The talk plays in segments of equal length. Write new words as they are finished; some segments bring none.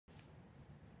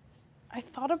I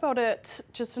thought about it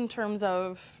just in terms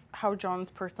of how John's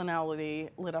personality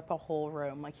lit up a whole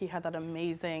room. Like, he had that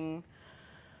amazing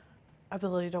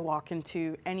ability to walk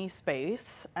into any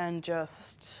space and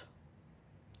just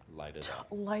light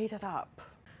it up.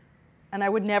 And I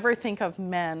would never think of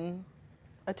men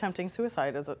attempting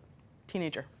suicide as a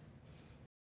teenager.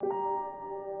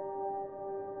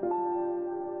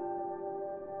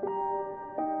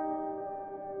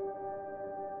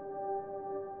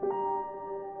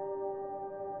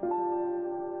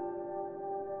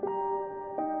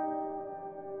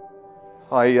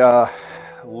 I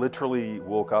literally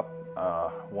woke up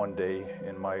one day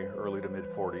in my early to mid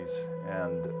 40s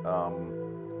and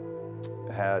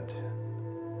had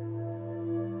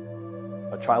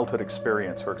a childhood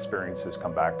experience or experiences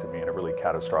come back to me in a really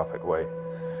catastrophic way.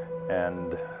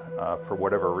 And for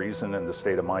whatever reason, in the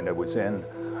state of mind I was in,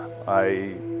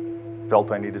 I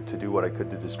felt I needed to do what I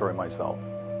could to destroy myself.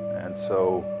 And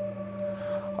so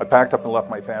I packed up and left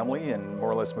my family and more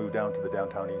or less moved down to the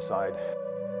downtown east side.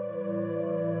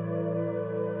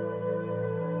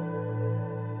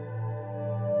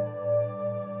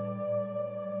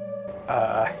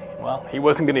 Well, he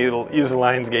wasn't going to use the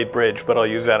Lions Gate Bridge, but I'll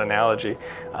use that analogy.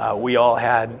 We all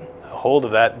had a hold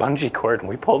of that bungee cord and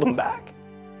we pulled him back.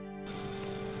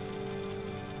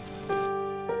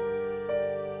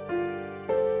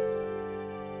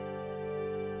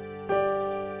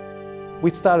 We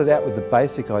started out with the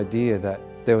basic idea that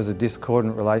there was a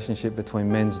discordant relationship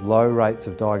between men's low rates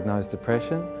of diagnosed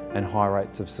depression and high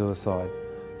rates of suicide.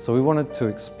 So we wanted to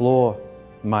explore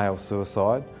male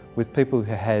suicide with people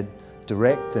who had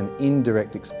direct and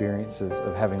indirect experiences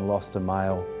of having lost a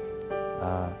male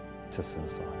to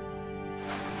suicide.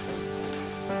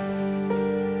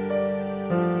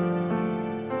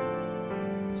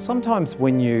 Sometimes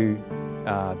when you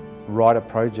write a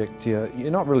project,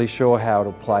 you're not really sure how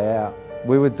it'll play out.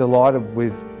 We were delighted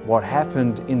with what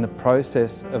happened in the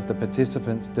process of the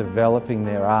participants developing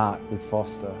their art with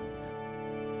Foster.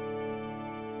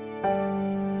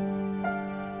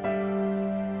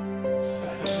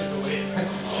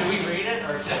 Should we read it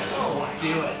or just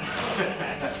do it?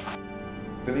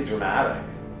 It's gonna be dramatic.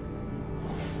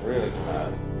 Really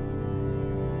dramatic.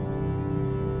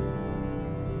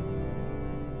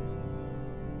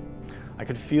 I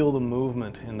could feel the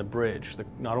movement in the bridge,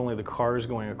 not only the cars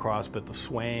going across, but the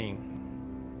swaying.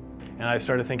 And I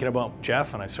started thinking about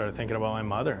Jeff, and I started thinking about my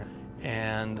mother.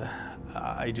 And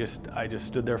I just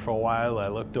stood there for a while. I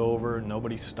looked over,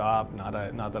 nobody stopped, not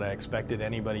that I expected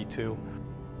anybody to.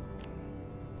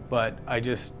 But I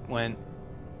just went,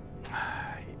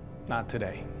 not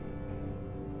today.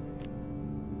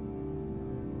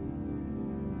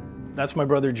 That's my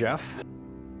brother Jeff.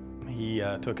 He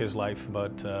took his life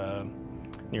about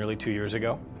nearly 2 years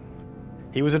ago.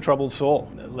 He was a troubled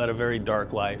soul, led a very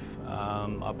dark life,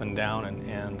 up and down,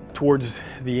 and towards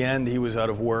the end he was out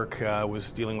of work,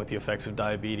 was dealing with the effects of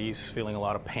diabetes, feeling a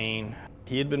lot of pain.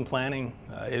 He had been planning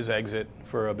his exit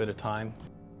for a bit of time.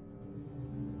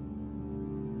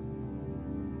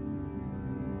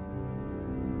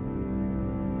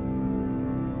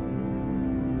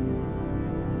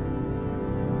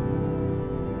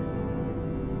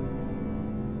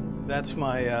 That's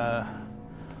my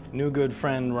new good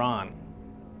friend, Ron.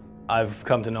 I've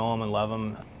come to know him and love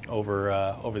him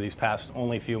over these past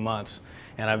only few months,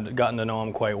 and I've gotten to know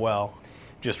him quite well.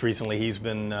 Just recently he's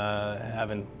been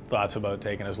having thoughts about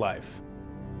taking his life.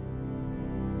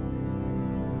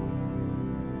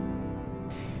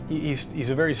 He's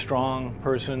a very strong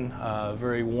person,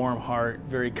 very warm heart,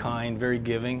 very kind, very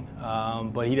giving,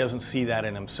 but he doesn't see that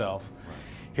in himself.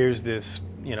 Here's this,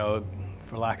 you know,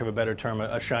 for lack of a better term,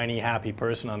 a shiny, happy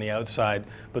person on the outside,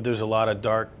 but there's a lot of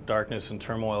darkness and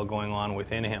turmoil going on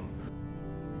within him.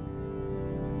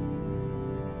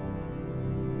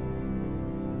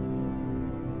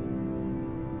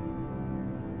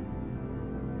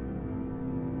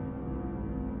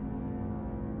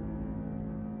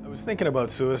 I was thinking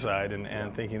about suicide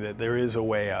and thinking that there is a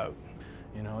way out.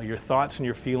 You know, your thoughts and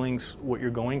your feelings, what you're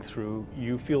going through,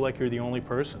 you feel like you're the only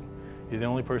person. You're the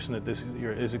only person that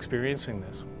is experiencing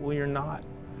this. Well, you're not.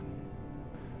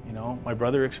 You know, my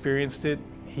brother experienced it.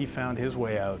 He found his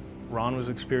way out. Ron was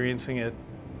experiencing it.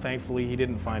 Thankfully, he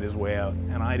didn't find his way out,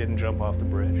 and I didn't jump off the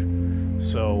bridge.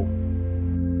 So,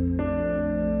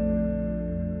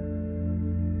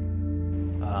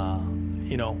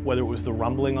 you know, whether it was the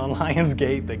rumbling on Lions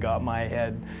Gate that got my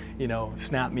head, you know,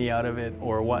 snapped me out of it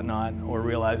or whatnot, or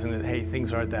realizing that, hey,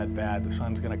 things aren't that bad. The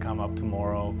sun's going to come up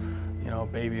tomorrow. You know,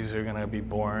 babies are going to be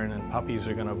born and puppies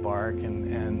are going to bark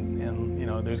and you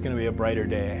know, there's going to be a brighter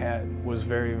day ahead, was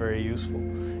very, very useful.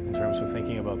 in terms of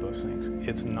thinking about those things.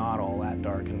 It's not all that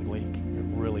dark and bleak. It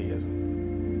really isn't.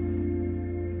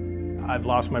 I've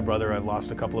lost my brother. I've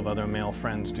lost a couple of other male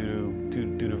friends due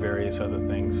to various other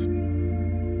things.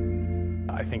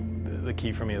 I think the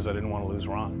key for me is I didn't want to lose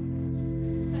Ron.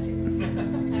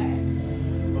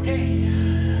 Okay.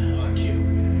 On cue.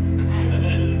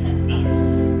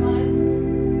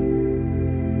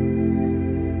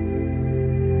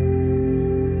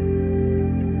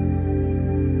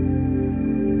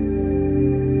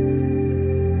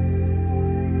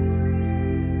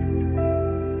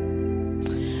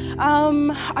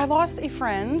 I lost a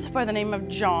friend by the name of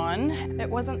John. It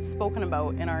wasn't spoken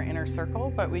about in our inner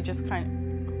circle, but we just kind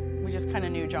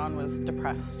of knew John was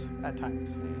depressed at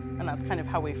times. And that's kind of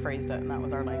how we phrased it, and that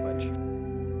was our language.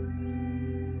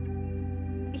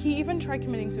 He even tried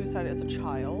committing suicide as a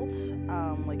child,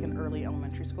 like in early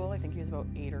elementary school. I think he was about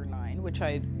 8 or 9, which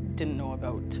I didn't know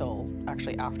about till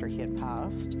actually after he had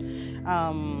passed.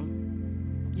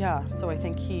 Yeah, so I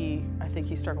think he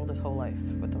struggled his whole life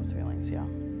with those feelings, yeah.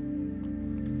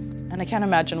 And I can't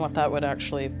imagine what that would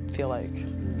actually feel like.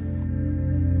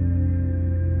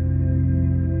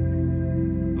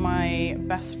 My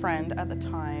best friend at the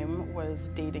time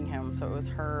was dating him, so it was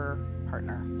her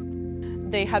partner.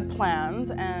 They had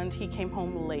plans, and he came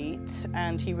home late,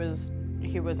 and he was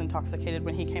intoxicated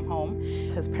when he came home.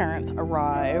 His parents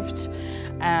arrived,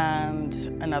 and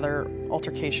another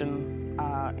altercation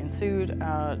ensued.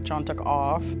 John took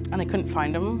off, and they couldn't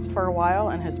find him for a while,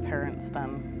 and his parents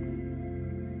then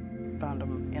found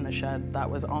him in the shed that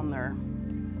was on their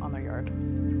yard.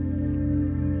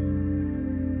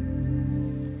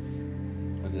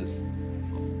 It is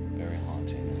very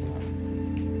haunting, isn't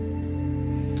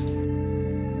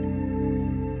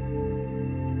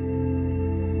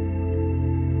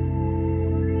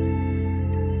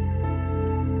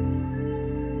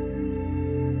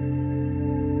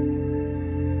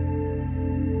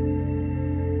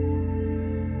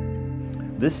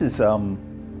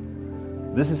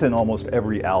This is in almost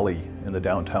every alley in the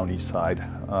downtown east side.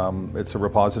 It's a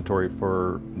repository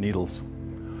for needles.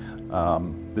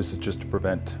 This is just to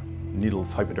prevent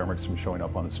needles, hypodermics from showing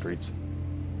up on the streets.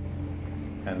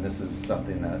 And this is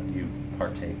something that you've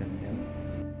partaken in?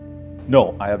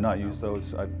 No, I have not used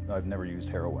those. I've never used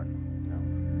heroin.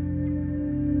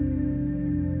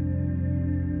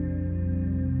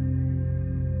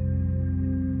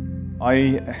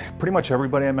 Pretty much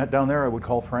everybody I met down there I would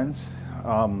call friends.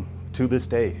 To this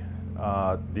day,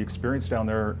 the experience down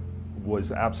there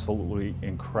was absolutely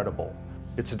incredible.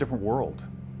 It's a different world.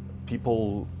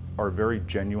 People are very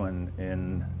genuine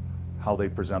in how they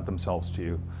present themselves to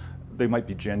you. They might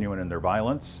be genuine in their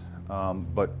violence,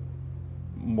 but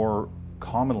more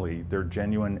commonly, they're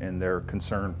genuine in their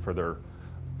concern for their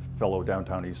fellow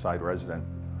downtown east side resident.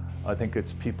 I think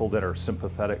it's people that are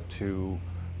sympathetic to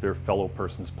their fellow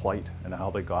person's plight and how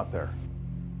they got there.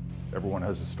 Everyone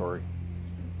has a story.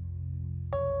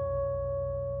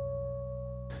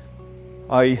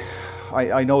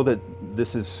 I know that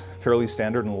this is fairly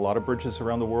standard in a lot of bridges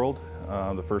around the world.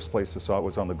 The first place I saw it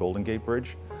was on the Golden Gate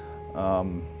Bridge.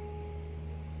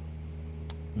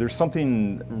 There's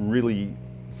something really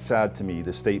sad to me,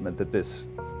 the statement that this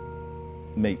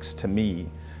makes to me,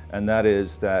 and that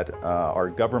is that our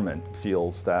government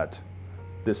feels that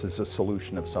this is a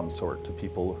solution of some sort to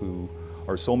people who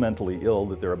are so mentally ill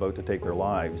that they're about to take their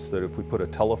lives, that if we put a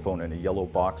telephone in a yellow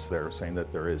box there saying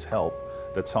that there is help,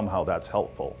 that somehow that's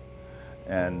helpful.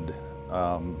 And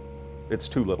it's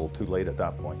too little, too late at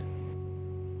that point.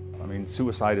 I mean,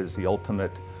 suicide is the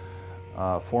ultimate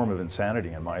form of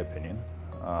insanity, in my opinion.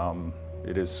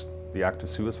 It is the act of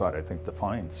suicide, I think,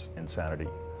 defines insanity.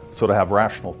 So to have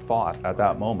rational thought at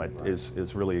that moment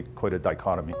is really quite a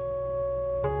dichotomy.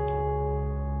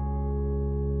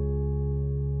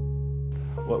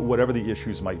 Whatever the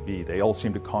issues might be, they all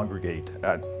seem to congregate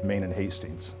at Main and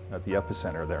Hastings, at the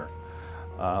epicenter there.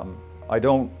 I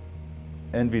don't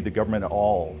envy the government at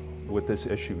all with this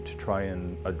issue to try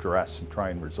and address and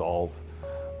try and resolve,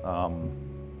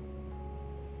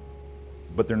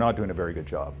 but they're not doing a very good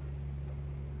job.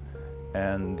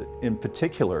 And in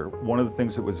particular, one of the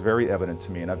things that was very evident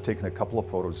to me, and I've taken a couple of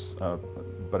photos,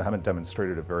 but I haven't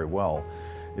demonstrated it very well,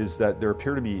 is that there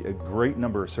appear to be a great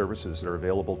number of services that are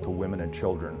available to women and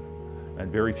children,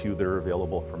 and very few that are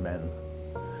available for men.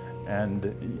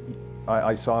 And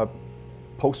I saw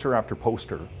poster after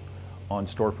poster on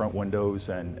storefront windows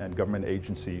and government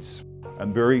agencies,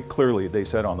 and very clearly they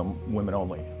said on them, women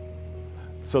only.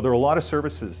 So there are a lot of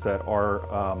services that are,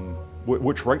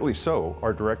 which rightly so,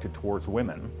 are directed towards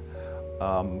women,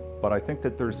 but I think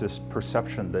that there's this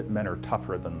perception that men are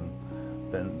tougher than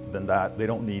that. They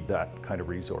don't need that kind of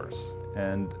resource.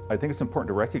 And I think it's important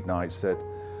to recognize that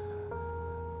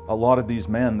a lot of these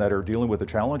men that are dealing with the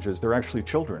challenges, they're actually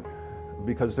children,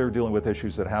 because they're dealing with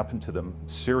issues that happen to them,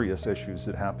 serious issues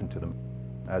that happen to them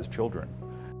as children.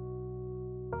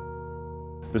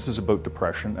 This is about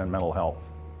depression and mental health.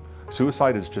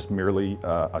 Suicide is just merely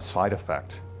a side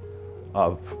effect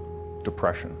of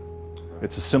depression.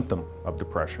 It's a symptom of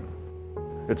depression.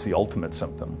 It's the ultimate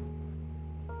symptom.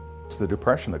 It's the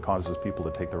depression that causes people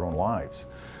to take their own lives.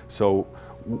 So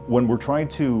when we're trying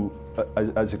to,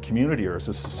 as a community or as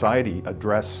a society,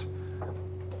 address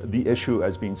the issue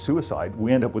as being suicide,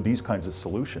 we end up with these kinds of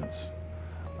solutions,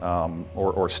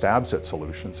 or stabs at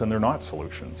solutions, and they're not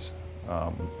solutions.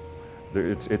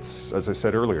 It's, as I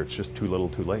said earlier, it's just too little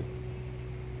too late.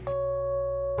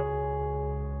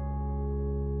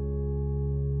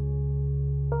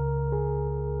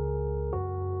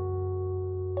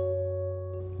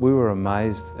 We were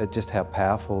amazed at just how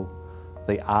powerful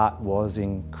the art was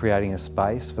in creating a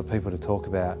space for people to talk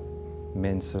about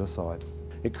men's suicide.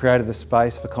 It created the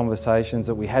space for conversations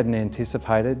that we hadn't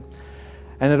anticipated,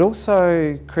 and it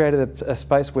also created a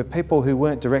space where people who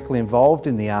weren't directly involved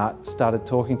in the art started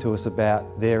talking to us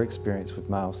about their experience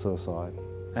with male suicide.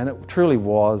 And it truly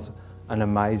was an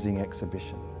amazing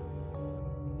exhibition.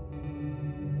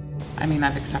 I mean,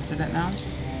 I've accepted it now.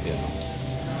 Yeah.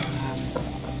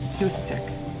 He was sick.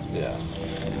 Yeah.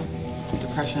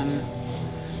 Depression,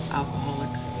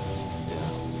 alcoholic.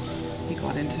 Yeah. He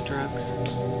got into drugs.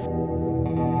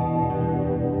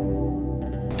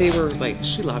 They were like,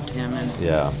 she loved him and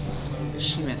Yeah.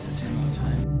 she misses him all the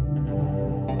time.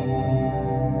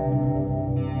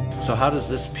 So how does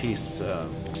this piece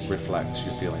reflect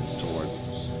your feelings towards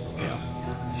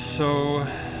him? So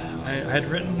I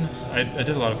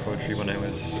did a lot of poetry when I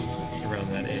was around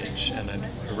that age, and I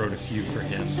wrote a few for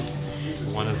him.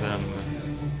 One of them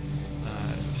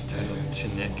is titled "To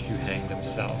Nick Who Hanged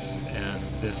Himself," and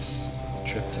this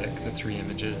triptych, the three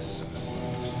images,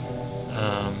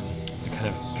 they kind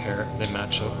of they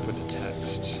match up with the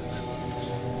text.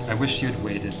 I wish you had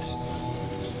waited.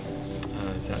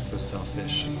 Is that so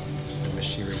selfish? I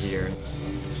wish you were here.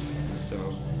 So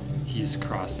he's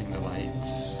crossing the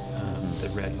lights. The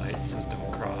red light says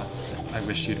don't cross. I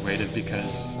wish you'd waited,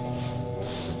 because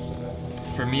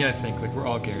for me, I think like we're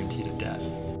all guaranteed a death.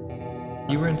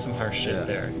 You were in some harsh shit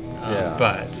there,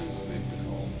 but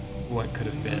what could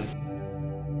have been?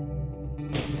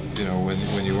 You know,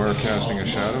 when you are casting a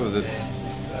shadow, that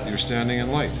you're standing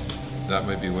in light. That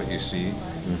might be what you see,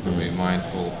 but be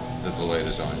mindful that the light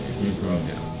is on you.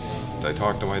 Yeah. I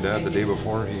talked to my dad the day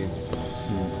before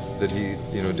that he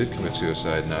did commit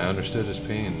suicide, and I understood his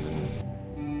pain.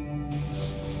 And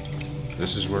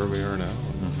this is where we are now.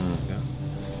 Yeah.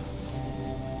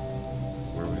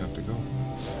 Where we have to go.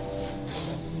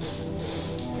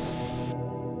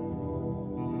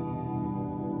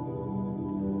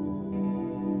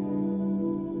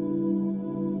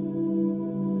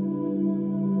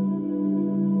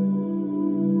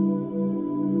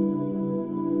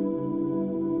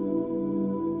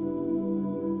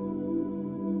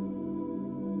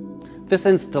 This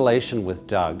installation with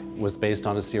Doug was based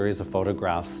on a series of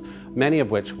photographs, many of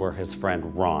which were his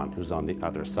friend Ron, who's on the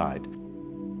other side.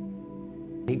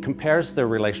 He compares their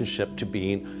relationship to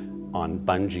being on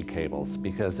bungee cables,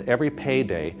 because every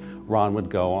payday, Ron would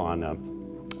go on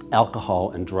an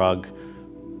alcohol and drug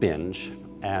binge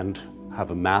and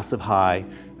have a massive high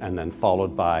and then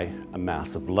followed by a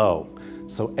massive low.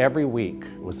 So every week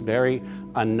it was very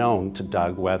unknown to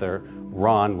Doug whether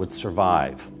Ron would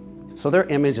survive. So their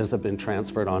images have been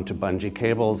transferred onto bungee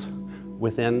cables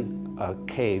within a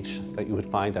cage that you would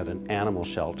find at an animal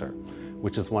shelter,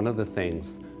 which is one of the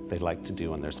things they like to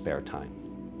do in their spare time.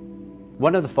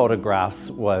 One of the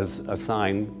photographs was a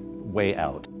sign, "Way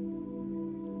Out."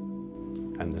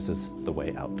 And this is the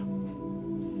way out.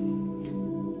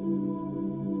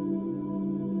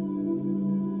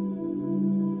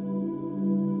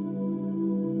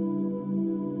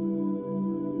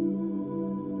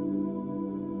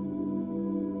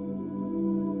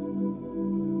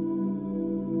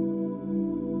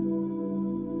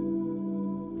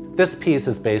 This piece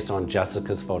is based on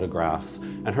Jessica's photographs,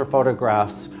 and her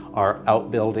photographs are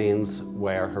outbuildings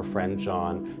where her friend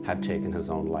John had taken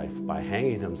his own life by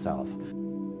hanging himself.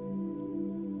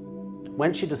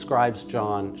 When she describes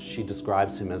John, she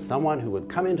describes him as someone who would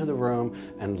come into the room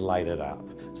and light it up.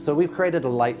 So we've created a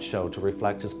light show to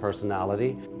reflect his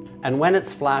personality, and when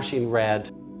it's flashing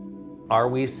red, are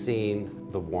we seeing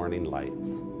the warning lights?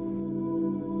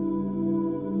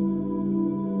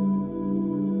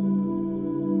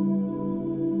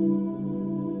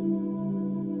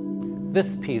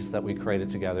 This piece that we created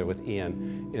together with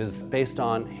Ian is based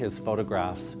on his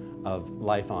photographs of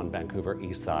life on Vancouver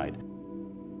East Side.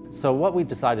 So what we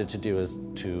decided to do is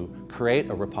to create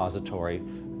a repository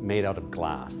made out of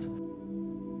glass.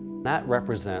 That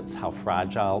represents how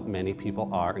fragile many people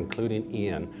are, including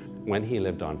Ian, when he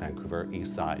lived on Vancouver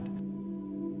East Side.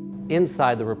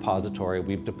 Inside the repository,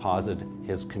 we've deposited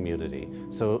his community.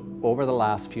 So over the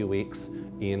last few weeks,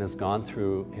 Ian has gone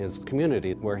through his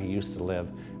community where he used to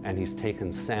live, and he's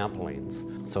taken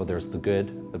samplings. So there's the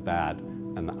good, the bad,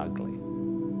 and the ugly.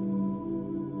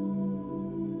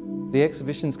 The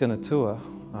exhibition's going to tour.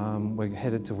 We're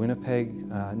headed to Winnipeg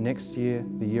next year.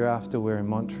 The year after, we're in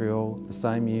Montreal. The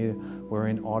same year, we're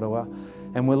in Ottawa.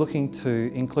 And we're looking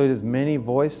to include as many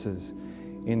voices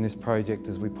in this project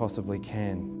as we possibly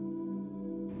can.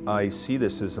 I see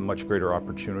this as a much greater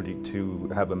opportunity to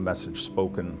have a message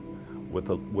spoken with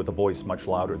a voice much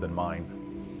louder than mine.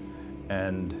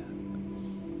 And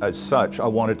as such, I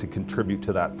wanted to contribute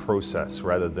to that process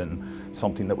rather than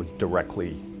something that was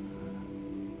directly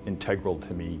integral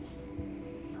to me.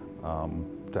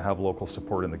 To have local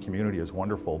support in the community is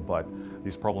wonderful, but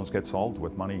these problems get solved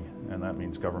with money, and that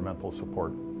means governmental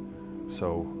support.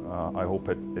 So I hope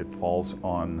it falls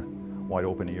on wide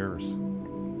open ears.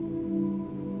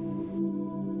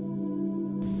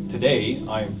 Today,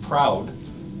 I am proud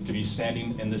to be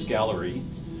standing in this gallery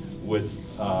with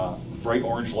bright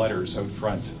orange letters out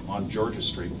front on Georgia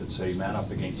Street that say "Man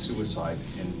Up Against Suicide"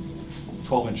 in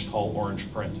 12-inch tall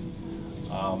orange print.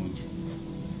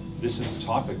 This is a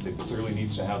topic that clearly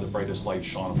needs to have the brightest light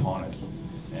shone upon it.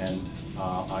 And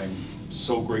I'm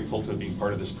so grateful to being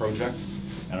part of this project,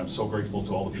 and I'm so grateful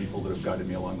to all the people that have guided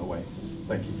me along the way.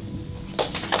 Thank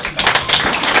you.